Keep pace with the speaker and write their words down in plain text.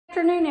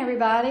Good afternoon,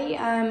 everybody.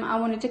 I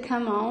wanted to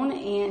come on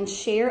and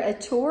share a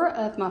tour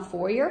of my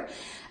foyer.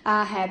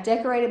 I have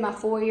decorated my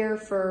foyer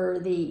for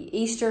the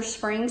Easter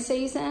spring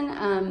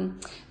season.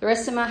 The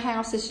rest of my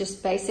house is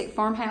just basic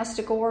farmhouse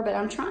decor, but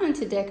I'm trying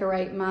to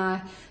decorate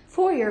my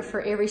foyer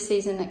for every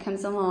season that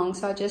comes along.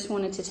 So I just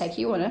wanted to take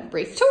you on a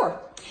brief tour.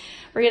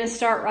 We're going to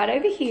start right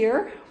over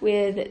here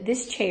with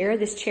this chair.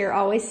 This chair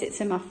always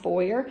sits in my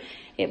foyer.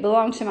 It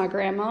belonged to my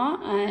grandma,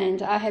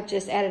 and I have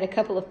just added a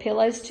couple of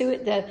pillows to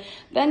it. The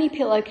bunny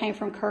pillow came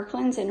from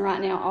Kirkland's, and right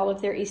now all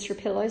of their Easter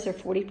pillows are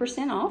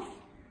 40% off.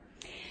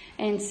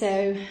 And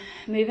so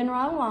moving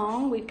right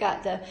along, we've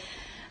got the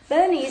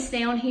bunnies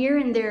down here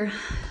in their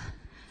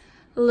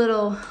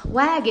little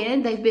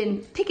wagon. They've been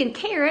picking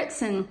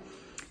carrots, and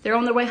they're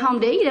on their way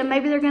home to eat them.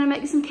 Maybe they're going to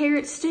make some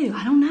carrot stew.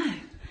 I don't know.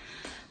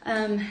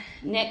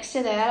 Next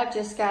to that, I've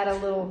just got a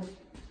little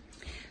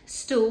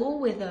stool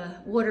with a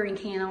watering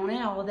can on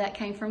it. All of that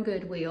came from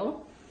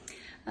Goodwill.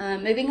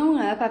 Moving on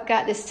up, I've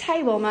got this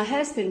table. My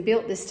husband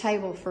built this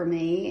table for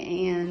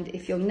me, and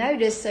if you'll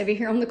notice over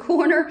here on the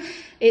corner,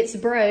 it's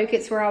broke.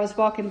 It's where I was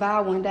walking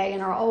by one day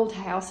in our old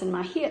house, and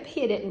my hip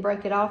hit it and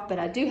broke it off, but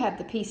I do have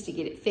the piece to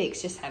get it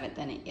fixed, just haven't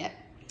done it yet.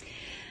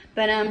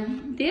 But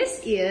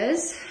this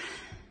is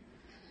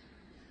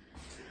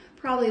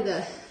probably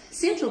the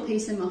central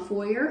piece in my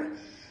foyer.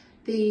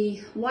 The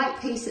white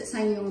piece that's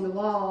hanging on the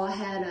wall, I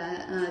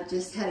had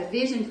just had a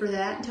vision for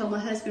that and told my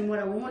husband what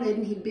I wanted,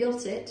 and he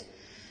built it.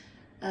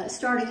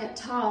 Starting at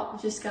top,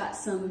 just got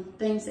some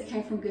things that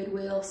came from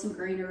Goodwill, some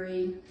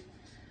greenery.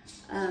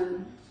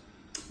 The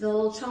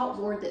little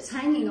chalkboard that's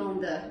hanging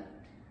on the,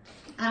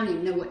 I don't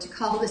even know what to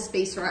call this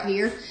piece right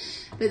here,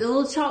 but the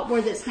little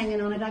chalkboard that's hanging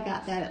on it, I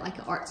got that at like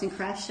an arts and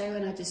crafts show,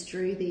 and I just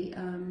drew the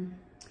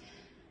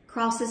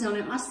crosses on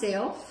it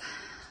myself.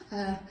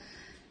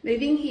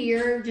 Moving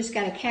here, just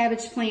got a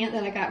cabbage plant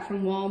that I got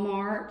from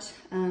Walmart.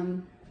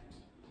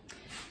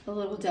 A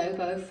little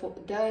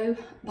dough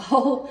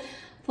bowl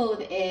full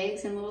of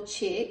eggs and little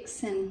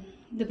chicks. And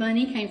the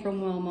bunny came from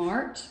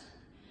Walmart.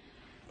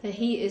 The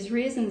He Is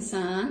Risen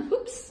sign.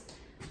 Oops,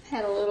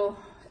 had a little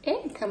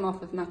egg come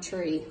off of my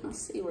tree.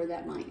 Let's see where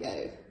that might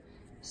go.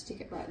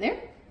 Stick it right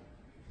there.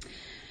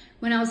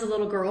 When I was a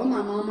little girl,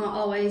 my mama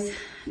always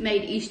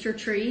made Easter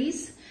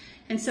trees.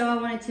 And so I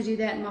wanted to do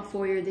that in my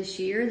foyer this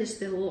year. This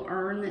the little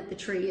urn that the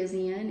tree is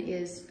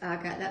in I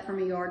got that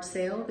from a yard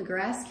sale. The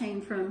grass came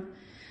from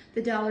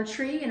the Dollar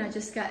Tree, and I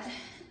just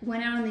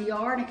went out in the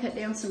yard and cut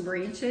down some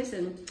branches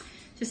and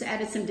just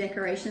added some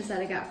decorations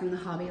that I got from the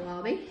Hobby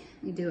Lobby.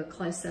 Let me do a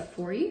close up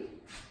for you.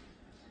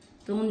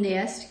 The little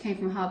nest came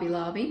from Hobby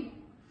Lobby.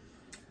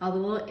 All the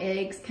little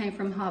eggs came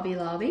from Hobby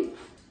Lobby.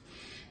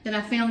 Then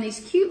I found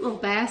these cute little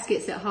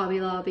baskets at Hobby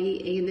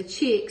Lobby, and the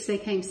chicks, they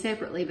came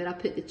separately, but I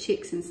put the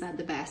chicks inside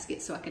the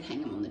basket so I could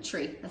hang them on the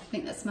tree. I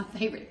think that's my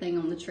favorite thing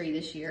on the tree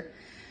this year.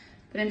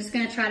 But I'm just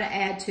gonna try to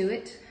add to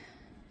it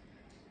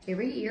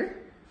every year.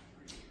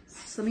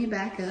 So let me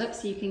back up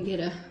so you can get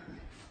a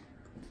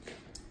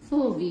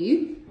full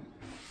view.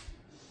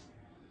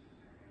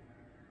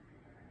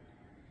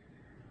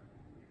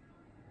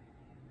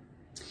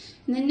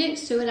 And then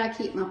next to it, I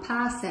keep my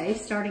pie safe.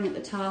 Starting at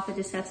the top, I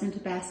just have some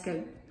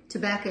tobacco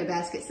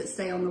baskets that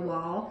stay on the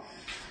wall.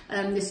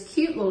 This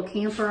cute little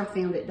camper I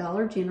found at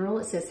Dollar General.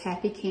 It says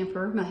Happy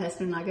Camper. My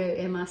husband and I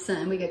and my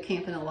son, we go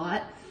camping a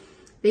lot.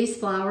 These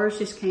flowers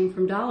just came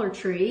from Dollar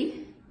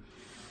Tree.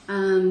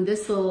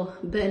 This little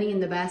bunny in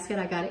the basket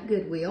I got at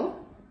Goodwill.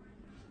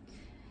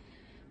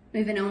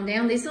 Moving on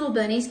down, these little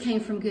bunnies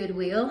came from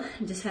Goodwill.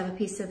 I just have a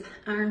piece of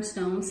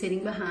ironstone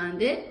sitting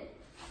behind it.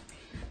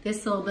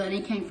 This little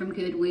bunny came from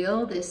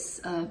Goodwill. This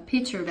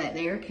picture back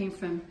there came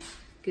from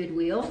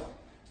Goodwill.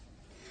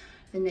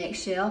 The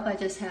next shelf, I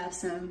just have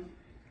some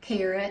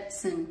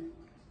carrots and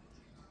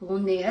a little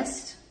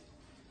nest.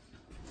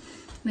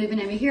 Moving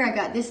over here, I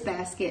got this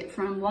basket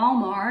from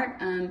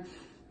Walmart.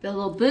 The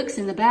little books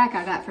in the back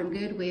I got from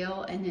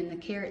Goodwill, and then the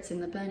carrots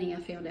and the bunny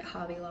I found at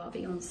Hobby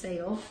Lobby on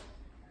sale.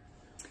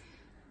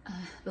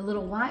 The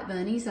little white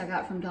bunnies I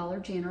got from Dollar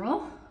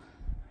General.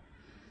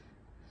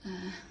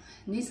 And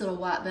these little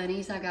white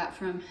bunnies I got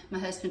from, my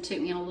husband took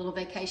me on a little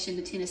vacation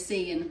to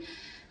Tennessee, and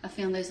I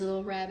found those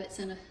little rabbits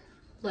in a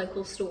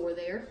local store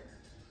there.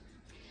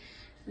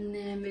 And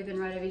then moving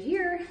right over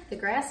here, the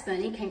grass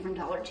bunny came from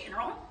Dollar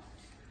General.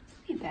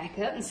 Let me back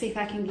up and see if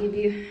I can give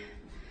you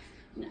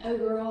an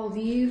overall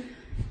view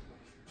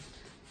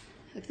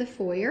of the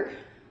foyer.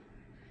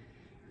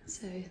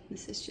 So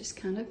this is just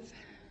kind of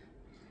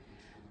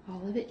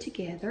all of it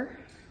together.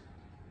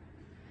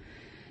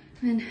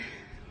 And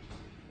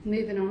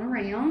moving on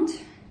around,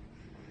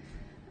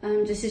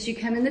 just as you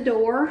come in the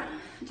door,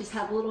 just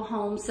have a little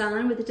home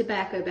sign with a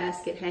tobacco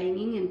basket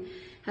hanging, and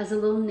has a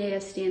little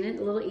nest in it,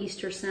 a little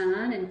Easter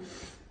sign. And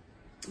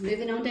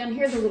moving on down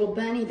here, the little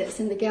bunny that's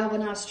in the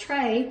galvanized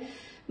tray,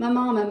 my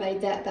mama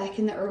made that back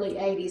in the early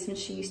 80s when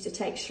she used to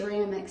take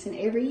ceramics, and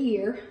every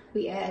year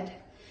we add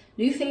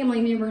new family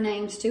member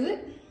names to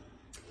it.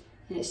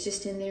 And it's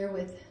just in there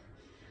with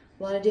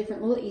a lot of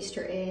different little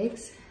Easter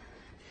eggs.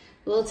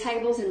 The little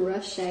table's in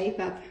rough shape.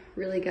 I've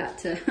really got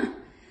to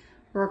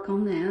work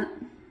on that.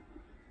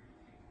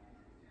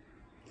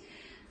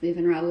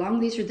 Moving right along,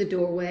 these are the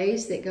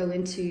doorways that go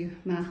into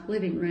my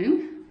living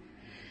room.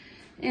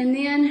 And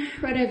then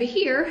right over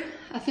here,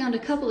 I found a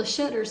couple of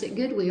shutters at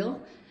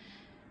Goodwill.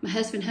 My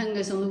husband hung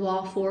those on the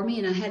wall for me,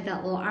 and I had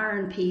that little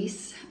iron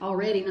piece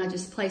already, and I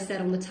just placed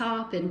that on the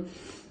top. And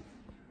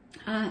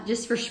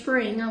just for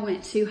spring, I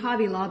went to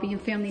Hobby Lobby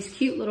and found these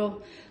cute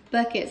little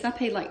buckets. I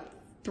paid like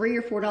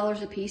 $3 or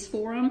 $4 a piece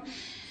for them.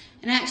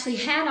 And I actually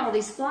had all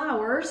these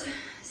flowers,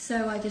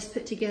 so I just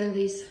put together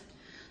these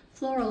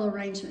floral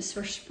arrangements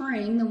for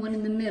spring. The one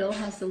in the middle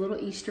has the little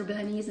Easter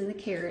bunnies and the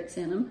carrots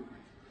in them.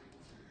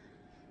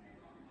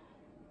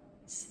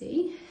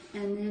 See?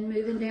 And then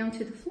moving down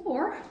to the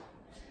floor,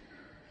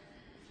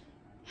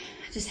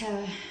 I just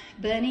have a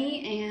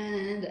bunny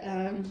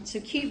and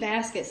some cute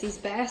baskets. These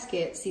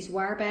baskets, these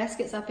wire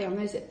baskets, I found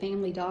those at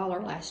Family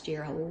Dollar last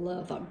year. I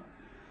love them.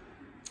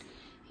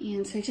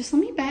 And so just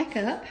let me back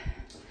up.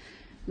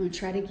 I'm gonna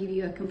try to give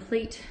you a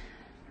complete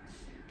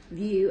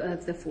view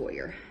of the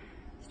foyer.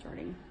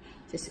 Starting,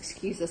 just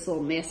excuse this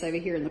little mess over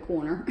here in the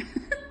corner.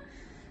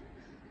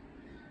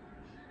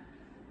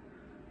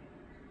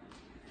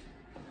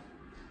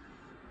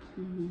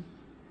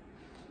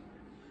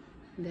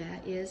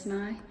 That is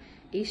my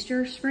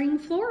Easter spring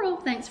floral.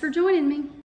 Thanks for joining me.